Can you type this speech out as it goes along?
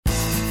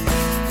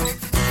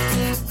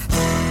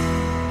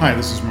Hi,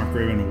 this is Mark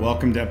Graban.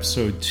 Welcome to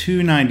episode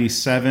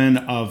 297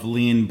 of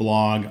Lean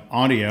Blog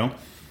Audio.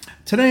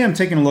 Today I'm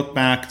taking a look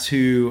back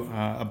to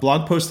a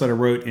blog post that I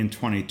wrote in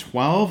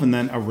 2012 and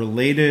then a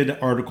related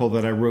article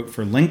that I wrote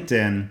for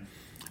LinkedIn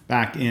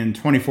back in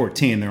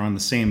 2014. They're on the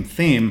same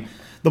theme.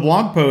 The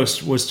blog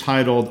post was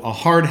titled A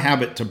Hard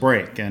Habit to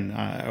Break, and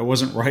I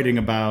wasn't writing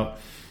about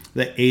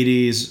the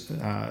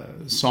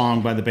 80s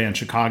song by the band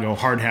Chicago,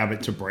 Hard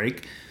Habit to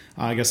Break.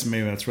 I guess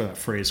maybe that's where that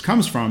phrase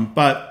comes from,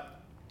 but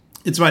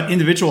it's about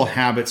individual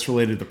habits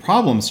related to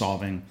problem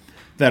solving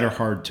that are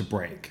hard to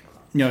break.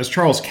 You know, as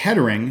Charles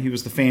Kettering, he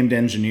was the famed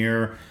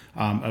engineer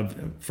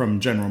from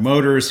General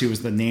Motors. He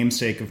was the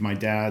namesake of my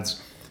dad's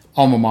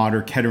alma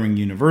mater, Kettering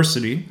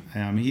University.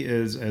 He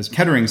is, as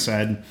Kettering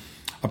said,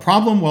 a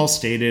problem well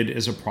stated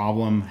is a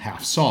problem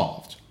half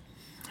solved.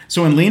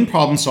 So in lean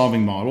problem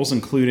solving models,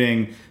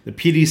 including the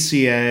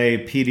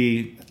PDCA,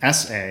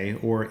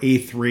 PDSA, or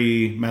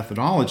A3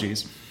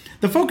 methodologies,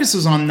 the focus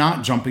is on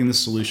not jumping to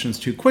solutions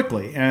too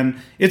quickly, and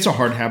it's a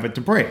hard habit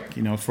to break,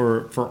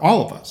 for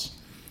all of us.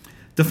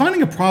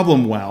 Defining a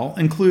problem well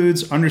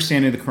includes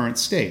understanding the current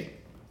state.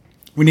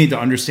 We need to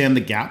understand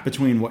the gap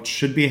between what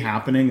should be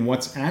happening and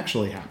what's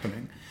actually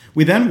happening.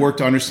 We then work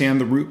to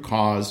understand the root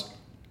cause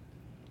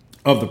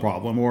of the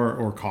problem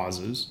or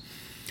causes.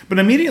 But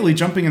immediately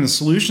jumping into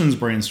solutions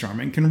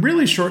brainstorming can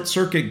really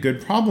short-circuit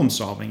good problem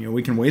solving.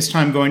 We can waste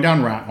time going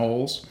down rat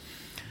holes,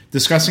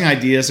 discussing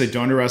ideas that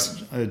don't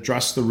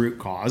address the root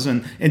cause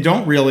and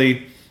don't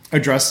really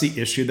address the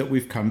issue that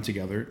we've come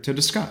together to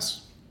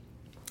discuss.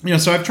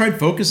 So I've tried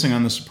focusing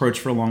on this approach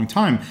for a long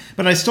time,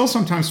 but I still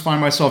sometimes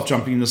find myself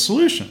jumping into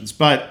solutions,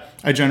 but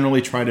I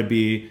generally try to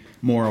be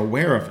more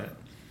aware of it.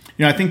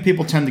 I think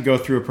people tend to go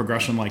through a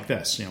progression like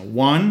this.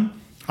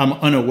 1, I'm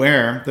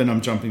unaware that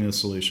I'm jumping into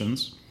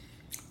solutions.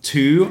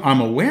 2,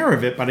 I'm aware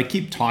of it, but I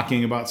keep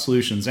talking about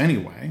solutions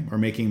anyway, or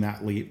making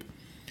that leap.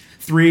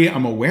 3,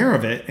 I'm aware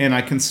of it, and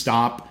I can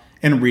stop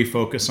and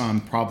refocus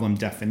on problem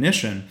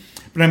definition.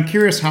 But I'm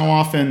curious how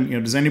often,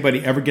 does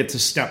anybody ever get to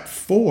step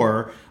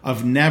 4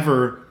 of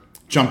never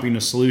jumping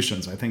to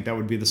solutions? I think that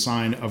would be the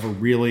sign of a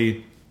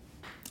really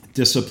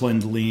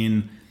disciplined,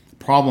 lean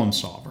problem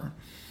solver.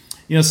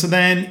 So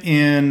then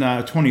in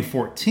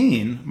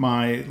 2014,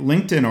 my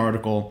LinkedIn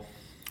article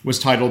was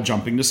titled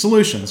Jumping to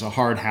Solutions, A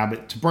Hard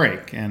Habit to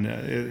Break. And,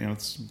 I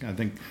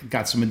think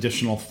got some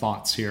additional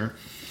thoughts here.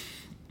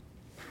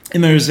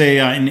 And there's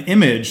an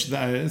image,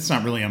 that it's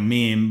not really a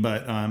meme,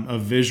 but a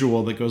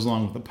visual that goes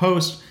along with the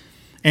post.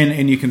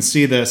 And you can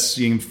see this,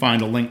 you can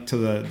find a link to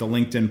the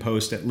LinkedIn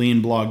post at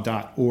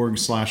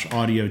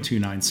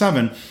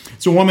leanblog.org/audio297.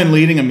 It's a woman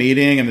leading a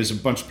meeting, and there's a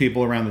bunch of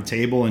people around the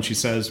table, and she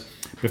says,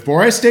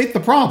 "Before I state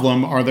the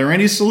problem, are there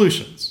any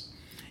solutions?"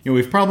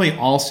 We've probably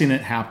all seen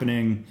it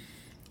happening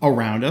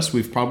around us.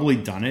 We've probably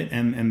done it,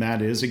 and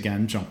that is,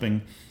 again,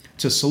 jumping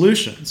to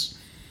solutions.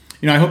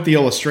 I hope the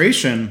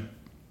illustration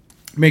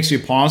makes you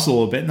pause a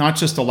little bit, not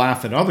just to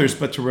laugh at others,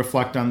 but to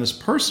reflect on this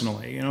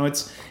personally.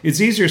 It's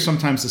easier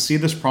sometimes to see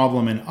this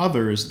problem in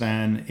others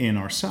than in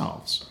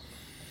ourselves.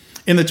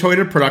 In the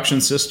Toyota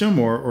production system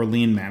or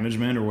lean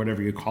management or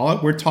whatever you call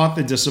it, we're taught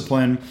the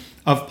discipline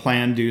of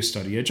plan, do,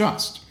 study,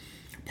 adjust.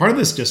 Part of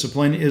this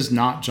discipline is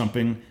not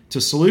jumping to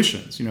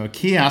solutions. A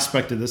key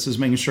aspect of this is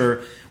making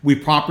sure we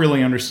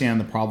properly understand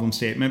the problem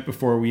statement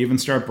before we even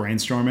start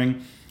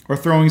brainstorming or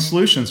throwing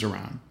solutions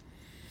around.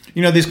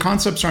 These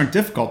concepts aren't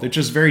difficult. They're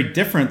just very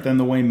different than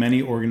the way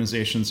many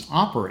organizations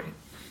operate.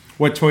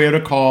 What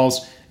Toyota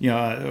calls,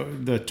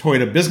 the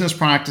Toyota business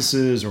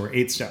practices or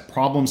 8-step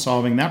problem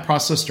solving, that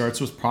process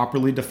starts with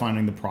properly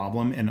defining the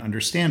problem and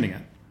understanding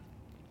it.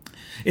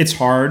 It's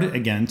hard,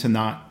 again, to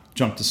not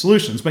jump to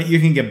solutions, but you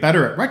can get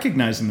better at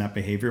recognizing that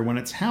behavior when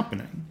it's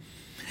happening.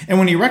 And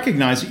when you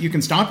recognize it, you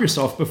can stop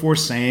yourself before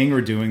saying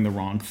or doing the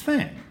wrong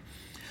thing.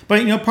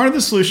 But, part of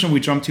the solution we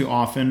jump to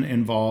often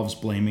involves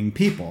blaming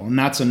people, and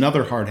that's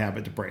another hard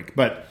habit to break.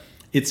 But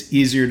it's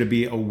easier to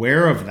be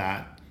aware of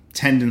that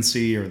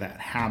tendency or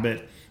that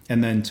habit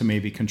and then to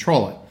maybe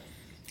control it.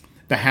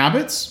 The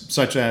habits,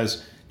 such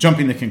as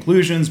jumping to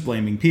conclusions,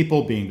 blaming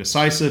people, being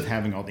decisive,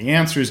 having all the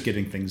answers,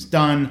 getting things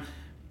done,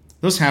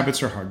 those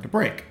habits are hard to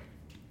break.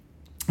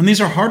 And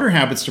these are harder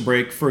habits to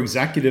break for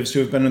executives who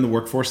have been in the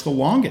workforce the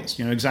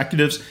longest.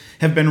 Executives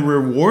have been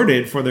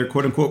rewarded for their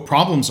quote-unquote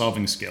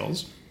problem-solving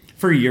skills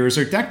for years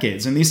or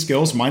decades, and these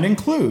skills might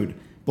include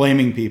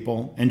blaming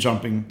people and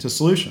jumping to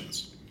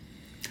solutions.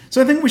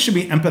 So I think we should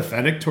be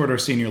empathetic toward our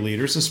senior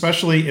leaders,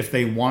 especially if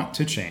they want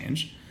to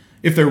change,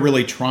 if they're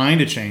really trying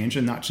to change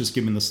and not just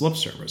giving this lip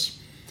service.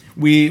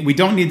 We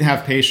don't need to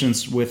have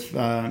patience with,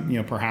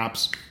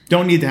 perhaps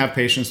don't need to have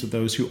patience with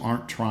those who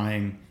aren't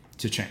trying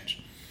to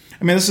change.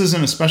 This is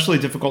an especially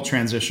difficult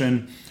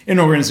transition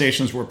in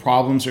organizations where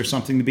problems are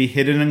something to be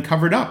hidden and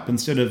covered up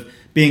instead of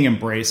being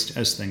embraced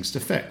as things to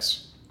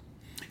fix.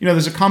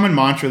 There's a common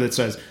mantra that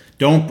says,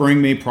 don't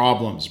bring me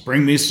problems,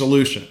 bring me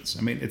solutions.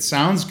 It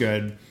sounds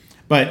good,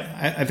 but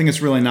I think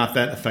it's really not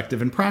that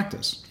effective in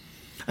practice.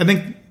 I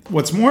think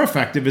what's more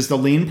effective is the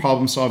lean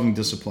problem-solving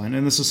discipline,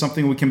 and this is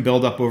something we can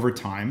build up over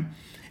time,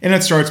 and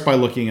it starts by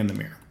looking in the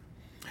mirror.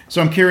 So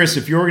I'm curious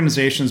if your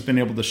organization's been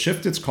able to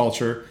shift its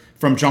culture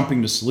from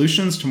jumping to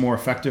solutions to more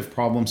effective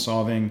problem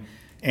solving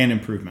and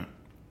improvement.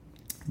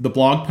 The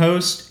blog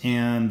post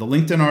and the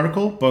LinkedIn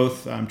article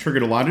both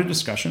triggered a lot of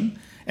discussion.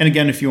 And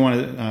again, if you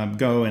want to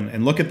go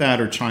and look at that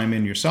or chime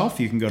in yourself,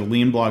 you can go to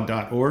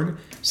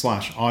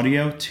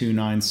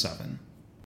leanblog.org/audio297.